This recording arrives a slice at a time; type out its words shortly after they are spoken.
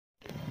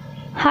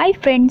Hi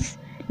friends,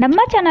 ನಮ್ಮ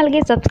ಚಾನಲ್ಗೆ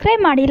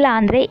subscribe ಮಾಡಿಲ್ಲ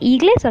ಅಂದರೆ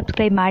ಈಗಲೇ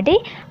ಸಬ್ಸ್ಕ್ರೈಬ್ ಮಾಡಿ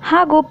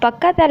ಹಾಗೂ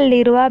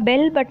ಪಕ್ಕದಲ್ಲಿರುವ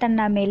ಬೆಲ್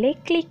ಬಟನ್ನ ಮೇಲೆ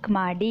ಕ್ಲಿಕ್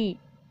ಮಾಡಿ.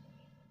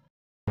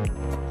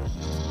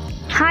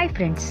 ಹಾಯ್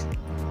ಫ್ರೆಂಡ್ಸ್,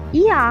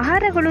 ಈ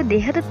ಆಹಾರಗಳು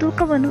ದೇಹದ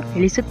ತೂಕವನ್ನು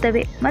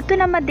ಇಳಿಸುತ್ತವೆ ಮತ್ತು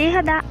ನಮ್ಮ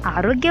ದೇಹದ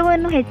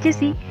ಆರೋಗ್ಯವನ್ನು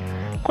ಹೆಚ್ಚಿಸಿ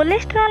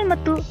ಕೊಲೆಸ್ಟ್ರಾಲ್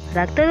ಮತ್ತು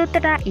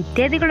ರಕ್ತದೊತ್ತಡ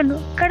ಇತ್ಯಾದಿಗಳನ್ನು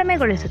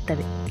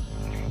ಕಡಿಮೆಗೊಳಿಸುತ್ತವೆ.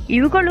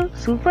 ಇವುಗಳು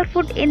ಸೂಪರ್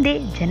ಫುಡ್ ಎಂದೇ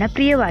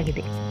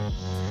ಜನಪ್ರಿಯವಾಗಿದೆ.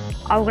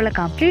 ಅವುಗಳ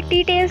ಕಂಪ್ಲೀಟ್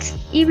ಡೀಟೇಲ್ಸ್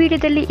ಈ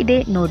ವಿಡಿಯೋದಲ್ಲಿ ಇದೆ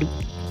ನೋಡಿ.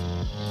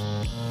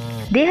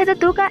 ದೇಹದ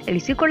ತೂಕ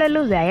ಇಳಿಸಿಕೊಳ್ಳಲು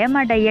ವ್ಯಾಯಾಮ,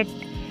 ಡಯಟ್,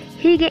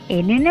 ಹೀಗೆ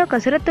ಏನೇನೋ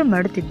ಕಸರತ್ತು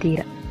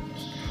ಮಾಡುತ್ತಿದ್ದೀರಾ?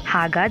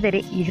 ಹಾಗಾದರೆ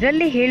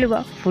ಇದರಲ್ಲಿ ಹೇಳುವ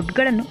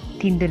ಫುಡ್ಗಳನ್ನು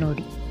ತಿಂದು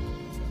ನೋಡಿ.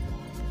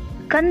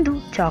 ಕಂದು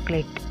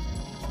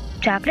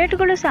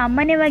ಚಾಕ್ಲೇಟ್ಗಳು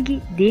ಸಾಮಾನ್ಯವಾಗಿ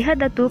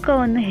ದೇಹದ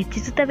ತೂಕವನ್ನು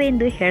ಹೆಚ್ಚಿಸುತ್ತವೆ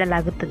ಎಂದು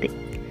ಹೇಳಲಾಗುತ್ತದೆ.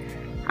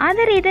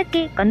 ಆದರೆ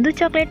ಇದಕ್ಕೆ ಕಂದು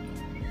ಚಾಕ್ಲೇಟ್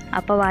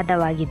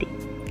ಅಪವಾದವಾಗಿದೆ.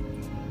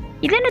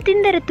 ಇದನ್ನು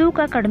ತಿಂದರೆ ತೂಕ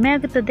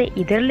ಕಡಿಮೆಯಾಗುತ್ತದೆ.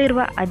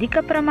 ಇದರಲ್ಲಿರುವ ಅಧಿಕ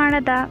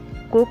ಪ್ರಮಾಣದ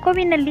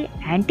ಕೋಕೋವಿನಲ್ಲಿ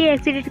ಆಂಟಿ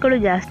ಆಕ್ಸಿಡೆಂಟ್ಗಳು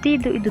ಜಾಸ್ತಿ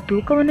ಇದ್ದು ಇದು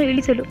ತೂಕವನ್ನು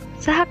ಇಳಿಸಲು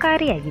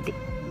ಸಹಕಾರಿಯಾಗಿದೆ.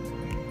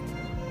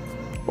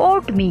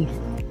 ಓಟ್ ಮೀಲ್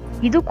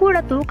ಇದು ಕೂಡ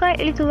ತೂಕ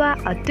ಇಳಿಸುವ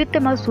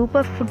ಅತ್ಯುತ್ತಮ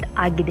ಸೂಪರ್ ಫುಡ್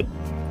ಆಗಿದೆ.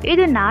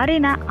 ಇದು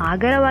ನಾರಿನ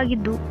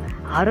ಆಗರವಾಗಿದ್ದು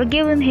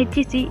ಆರೋಗ್ಯವನ್ನು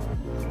ಹೆಚ್ಚಿಸಿ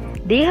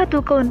ದೇಹ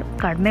ತೂಕವನ್ನು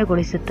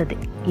ಕಡಿಮೆಗೊಳಿಸುತ್ತದೆ.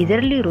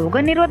 ಇದರಲ್ಲಿ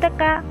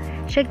ರೋಗನಿರೋಧಕ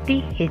ಶಕ್ತಿ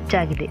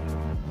ಹೆಚ್ಚಾಗಿದೆ.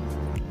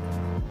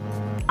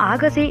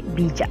 ಅಗಸೆ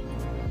ಬೀಜ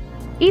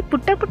ಈ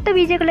ಪುಟ್ಟ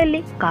ಬೀಜಗಳಲ್ಲಿ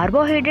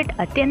ಕಾರ್ಬೋಹೈಡ್ರೇಟ್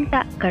ಅತ್ಯಂತ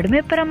ಕಡಿಮೆ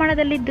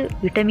ಪ್ರಮಾಣದಲ್ಲಿದ್ದು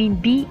vitamin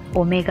B,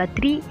 omega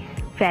 3,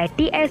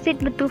 fatty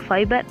acid ಮತ್ತು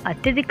ಫೈಬರ್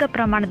ಅತ್ಯಧಿಕ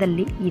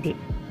ಪ್ರಮಾಣದಲ್ಲಿ ಇದೆ.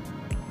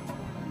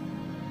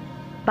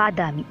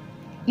 ಬಾದಾಮಿ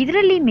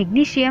ಇದರಲ್ಲಿ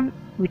ಮೆಗ್ನೀಷಿಯಂ,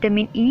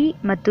 ವಿಟಮಿನ್ ಇ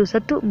ಮತ್ತು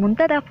ಸತು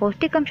ಮುಂತಾದ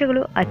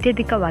ಪೌಷ್ಟಿಕಾಂಶಗಳು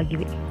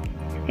ಅತ್ಯಧಿಕವಾಗಿವೆ.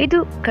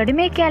 ಇದು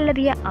ಕಡಿಮೆ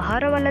ಕ್ಯಾಲರಿಯ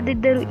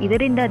ಆಹಾರವಲ್ಲದಿದ್ದರೂ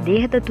ಇದರಿಂದ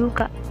ದೇಹದ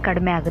ತೂಕ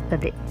ಕಡಿಮೆ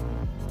ಆಗುತ್ತದೆ.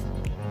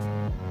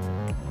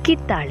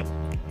 ಕಿತ್ತಳೆ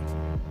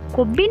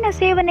ಕೊಬ್ಬಿನ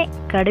ಸೇವನೆ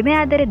ಕಡಿಮೆ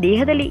ಆದರೆ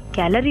ದೇಹದಲ್ಲಿ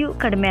ಕ್ಯಾಲರಿಯೂ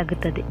ಕಡಿಮೆ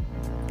ಆಗುತ್ತದೆ.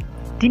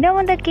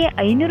 ದಿನವೊಂದಕ್ಕೆ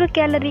 500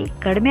 ಕ್ಯಾಲರಿ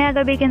ಕಡಿಮೆ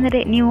ಆಗಬೇಕೆಂದರೆ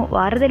ನೀವು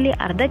ವಾರದಲ್ಲಿ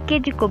ಅರ್ಧ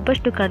ಕೆಜಿ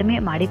ಕೊಬ್ಬಷ್ಟು ಕಡಿಮೆ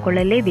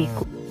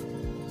ಮಾಡಿಕೊಳ್ಳಲೇಬೇಕು.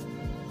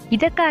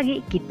 ಇದಕ್ಕಾಗಿ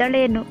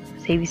ಕಿತ್ತಳೆಯನ್ನು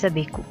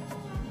ಸೇವಿಸಬೇಕು.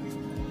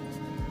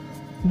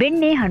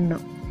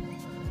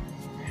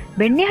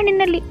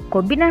 ಬೆಣ್ಣೆಹಣ್ಣಿನಲ್ಲಿ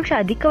ಕೊಬ್ಬಿನಾಂಶ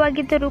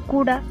ಅಧಿಕವಾಗಿದ್ದರೂ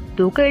ಕೂಡ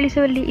ತೂಕ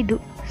ಇಳಿಸುವಲ್ಲಿ ಇದು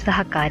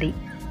ಸಹಕಾರಿ.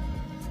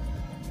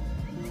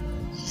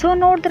 ಸೊ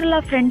ನೋಡಿದ್ರಲ್ಲ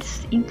ಫ್ರೆಂಡ್ಸ್,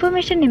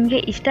 ಇನ್ಫಾರ್ಮೇಷನ್ ನಿಮಗೆ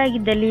ಇಷ್ಟ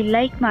ಆಗಿದ್ದಲ್ಲಿ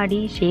ಲೈಕ್ ಮಾಡಿ,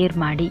 ಶೇರ್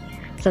ಮಾಡಿ.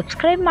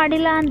 ಸಬ್ಸ್ಕ್ರೈಬ್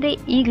ಮಾಡಿಲ್ಲ ಅಂದರೆ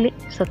ಈಗಲೇ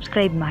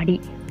ಸಬ್ಸ್ಕ್ರೈಬ್ ಮಾಡಿ.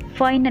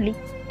 Finally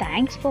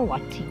thanks for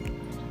watching.